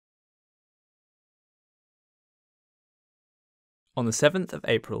On the 7th of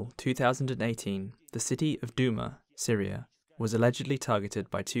April 2018, the city of Douma, Syria, was allegedly targeted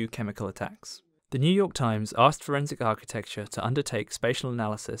by 2 chemical attacks. The New York Times asked Forensic Architecture to undertake spatial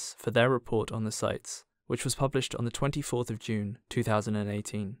analysis for their report on the sites, which was published on the 24th of June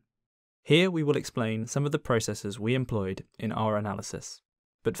 2018. Here we will explain some of the processes we employed in our analysis.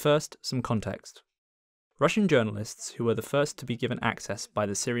 But first, some context. Russian journalists, who were the first to be given access by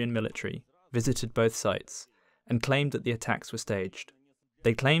the Syrian military, visited both sites and claimed that the attacks were staged.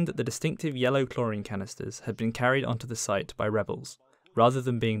 They claimed that the distinctive yellow chlorine canisters had been carried onto the site by rebels, rather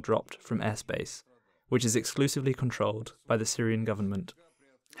than being dropped from airspace, which is exclusively controlled by the Syrian government.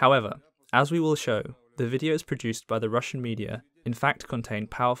 However, as we will show, the videos produced by the Russian media in fact contain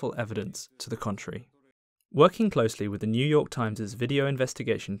powerful evidence to the contrary. Working closely with the New York Times' video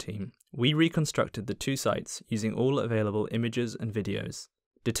investigation team, we reconstructed the 2 sites using all available images and videos,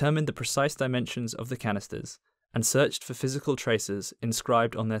 determined the precise dimensions of the canisters, and searched for physical traces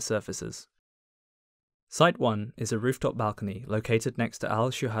inscribed on their surfaces. Site 1 is a rooftop balcony located next to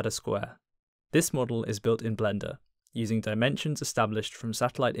Al-Shuhada Square. This model is built in Blender, using dimensions established from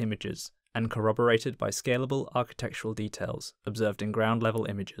satellite images and corroborated by scalable architectural details observed in ground-level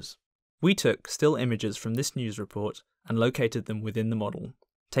images. We took still images from this news report and located them within the model,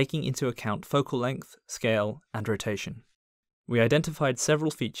 taking into account focal length, scale, and rotation. We identified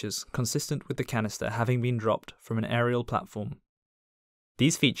several features consistent with the canister having been dropped from an aerial platform.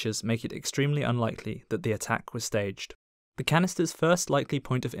 These features make it extremely unlikely that the attack was staged. The canister's first likely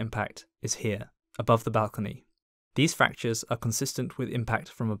point of impact is here, above the balcony. These fractures are consistent with impact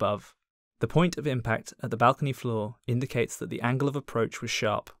from above. The point of impact at the balcony floor indicates that the angle of approach was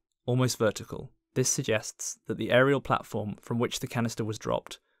sharp, almost vertical. This suggests that the aerial platform from which the canister was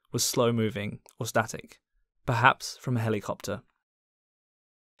dropped was slow-moving or static, perhaps from a helicopter.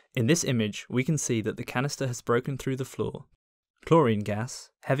 In this image, we can see that the canister has broken through the floor. Chlorine gas,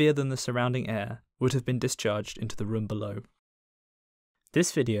 heavier than the surrounding air, would have been discharged into the room below.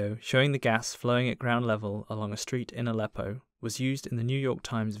 This video, showing the gas flowing at ground level along a street in Aleppo, was used in the New York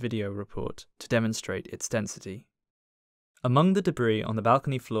Times video report to demonstrate its density. Among the debris on the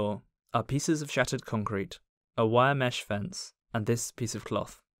balcony floor are pieces of shattered concrete, a wire mesh fence, and this piece of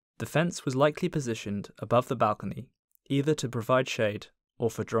cloth. The fence was likely positioned above the balcony, either to provide shade or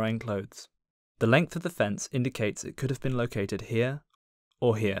for drying clothes. The length of the fence indicates it could have been located here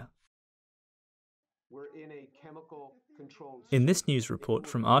or here. In this news report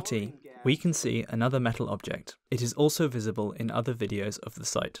from RT, we can see another metal object. It is also visible in other videos of the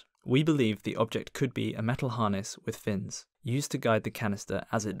site. We believe the object could be a metal harness with fins, used to guide the canister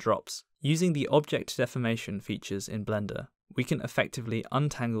as it drops. Using the object deformation features in Blender, we can effectively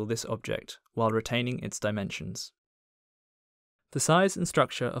untangle this object while retaining its dimensions. The size and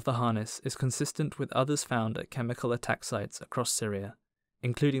structure of the harness is consistent with others found at chemical attack sites across Syria,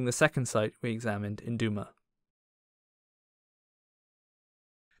 including the second site we examined in Douma.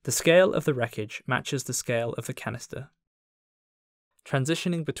 The scale of the wreckage matches the scale of the canister.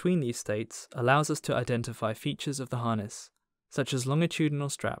 Transitioning between these states allows us to identify features of the harness, such as longitudinal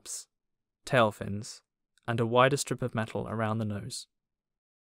straps, tail fins, and a wider strip of metal around the nose.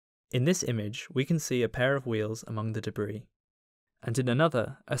 In this image, we can see a pair of wheels among the debris, and in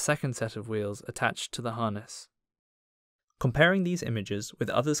another, a second set of wheels attached to the harness. Comparing these images with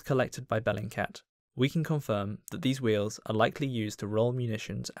others collected by Bellingcat, we can confirm that these wheels are likely used to roll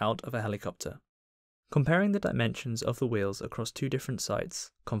munitions out of a helicopter. Comparing the dimensions of the wheels across 2 different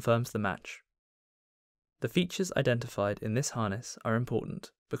sites confirms the match. The features identified in this harness are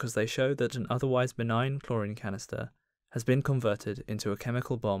important because they show that an otherwise benign chlorine canister has been converted into a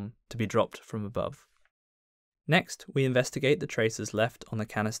chemical bomb to be dropped from above. Next, we investigate the traces left on the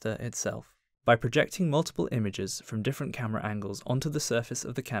canister itself. By projecting multiple images from different camera angles onto the surface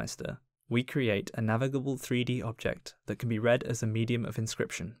of the canister, we create a navigable 3D object that can be read as a medium of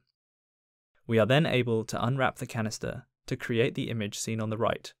inscription. We are then able to unwrap the canister to create the image seen on the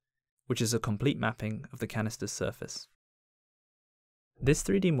right, which is a complete mapping of the canister's surface. This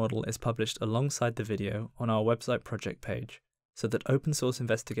 3D model is published alongside the video on our website project page, so that open source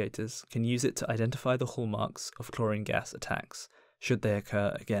investigators can use it to identify the hallmarks of chlorine gas attacks, should they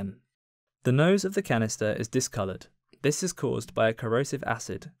occur again. The nose of the canister is discoloured. This is caused by a corrosive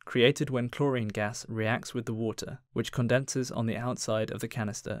acid created when chlorine gas reacts with the water, which condenses on the outside of the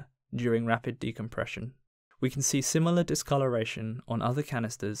canister during rapid decompression. We can see similar discoloration on other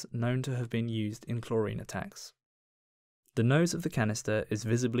canisters known to have been used in chlorine attacks. The nose of the canister is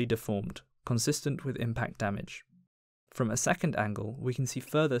visibly deformed, consistent with impact damage. From a second angle, we can see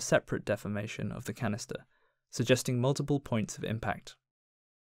further separate deformation of the canister, suggesting multiple points of impact.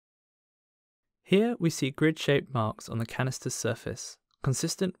 Here we see grid-shaped marks on the canister's surface,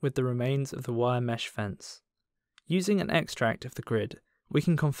 consistent with the remains of the wire mesh fence. Using an extract of the grid, we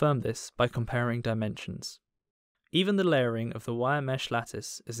can confirm this by comparing dimensions. Even the layering of the wire mesh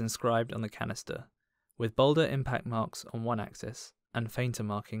lattice is inscribed on the canister, with bolder impact marks on one axis and fainter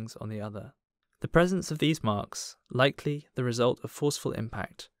markings on the other. The presence of these marks, likely the result of forceful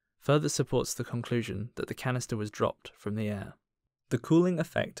impact, further supports the conclusion that the canister was dropped from the air. The cooling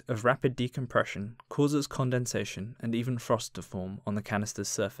effect of rapid decompression causes condensation and even frost to form on the canister's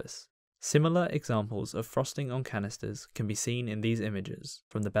surface. Similar examples of frosting on canisters can be seen in these images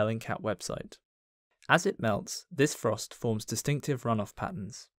from the Bellingcat website. As it melts, this frost forms distinctive runoff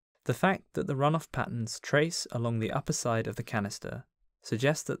patterns. The fact that the runoff patterns trace along the upper side of the canister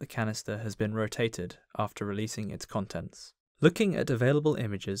suggests that the canister has been rotated after releasing its contents. Looking at available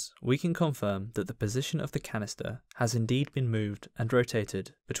images, we can confirm that the position of the canister has indeed been moved and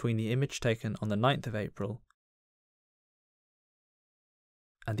rotated between the image taken on the 9th of April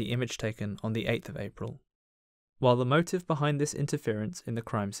and the image taken on the 8th of April. While the motive behind this interference in the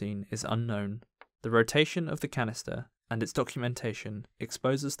crime scene is unknown, the rotation of the canister and its documentation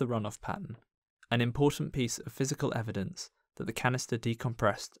exposes the runoff pattern, an important piece of physical evidence that the canister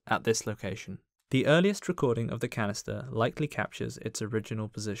decompressed at this location. The earliest recording of the canister likely captures its original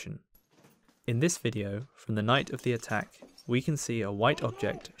position. In this video, from the night of the attack, we can see a white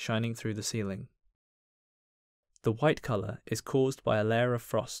object shining through the ceiling. The white colour is caused by a layer of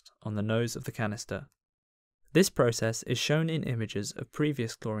frost on the nose of the canister. This process is shown in images of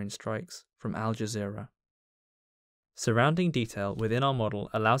previous chlorine strikes from Al Jazeera. Surrounding detail within our model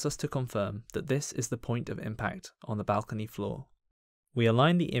allows us to confirm that this is the point of impact on the balcony floor. We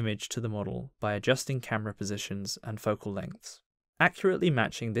align the image to the model by adjusting camera positions and focal lengths. Accurately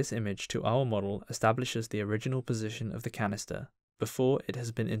matching this image to our model establishes the original position of the canister before it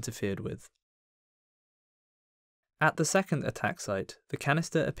has been interfered with. At the second attack site, the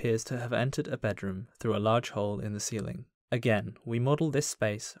canister appears to have entered a bedroom through a large hole in the ceiling. Again, we model this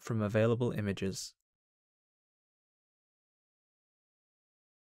space from available images.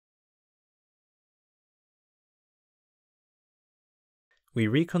 We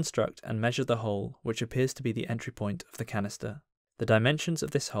reconstruct and measure the hole, which appears to be the entry point of the canister. The dimensions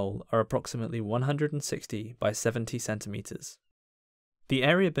of this hole are approximately 160 by 70 centimeters. The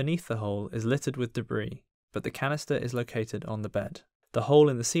area beneath the hole is littered with debris, but the canister is located on the bed. The hole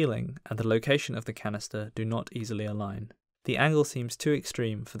in the ceiling and the location of the canister do not easily align. The angle seems too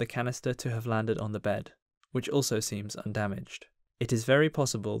extreme for the canister to have landed on the bed, which also seems undamaged. It is very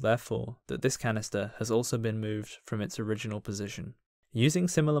possible, therefore, that this canister has also been moved from its original position. Using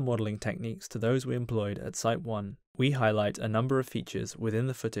similar modelling techniques to those we employed at Site 1, we highlight a number of features within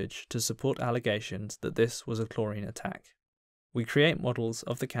the footage to support allegations that this was a chlorine attack. We create models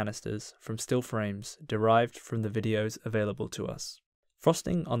of the canisters from still frames derived from the videos available to us.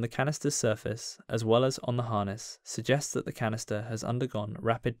 Frosting on the canister's surface, as well as on the harness, suggests that the canister has undergone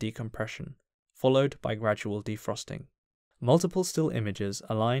rapid decompression, followed by gradual defrosting. Multiple still images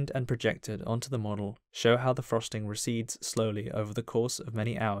aligned and projected onto the model show how the frosting recedes slowly over the course of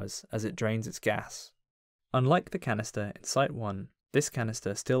many hours as it drains its gas. Unlike the canister in Site 1, this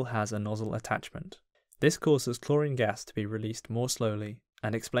canister still has a nozzle attachment. This causes chlorine gas to be released more slowly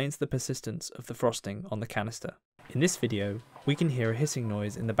and explains the persistence of the frosting on the canister. In this video, we can hear a hissing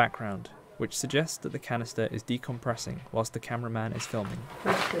noise in the background, which suggests that the canister is decompressing whilst the cameraman is filming.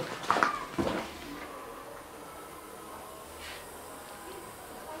 That's good.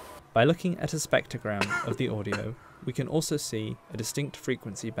 By looking at a spectrogram of the audio, we can also see a distinct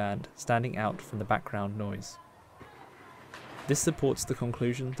frequency band standing out from the background noise. This supports the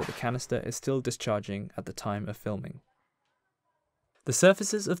conclusion that the canister is still discharging at the time of filming. The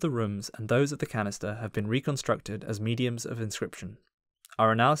surfaces of the rooms and those of the canister have been reconstructed as mediums of inscription.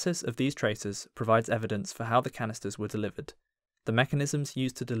 Our analysis of these traces provides evidence for how the canisters were delivered, the mechanisms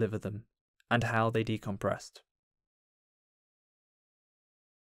used to deliver them, and how they decompressed.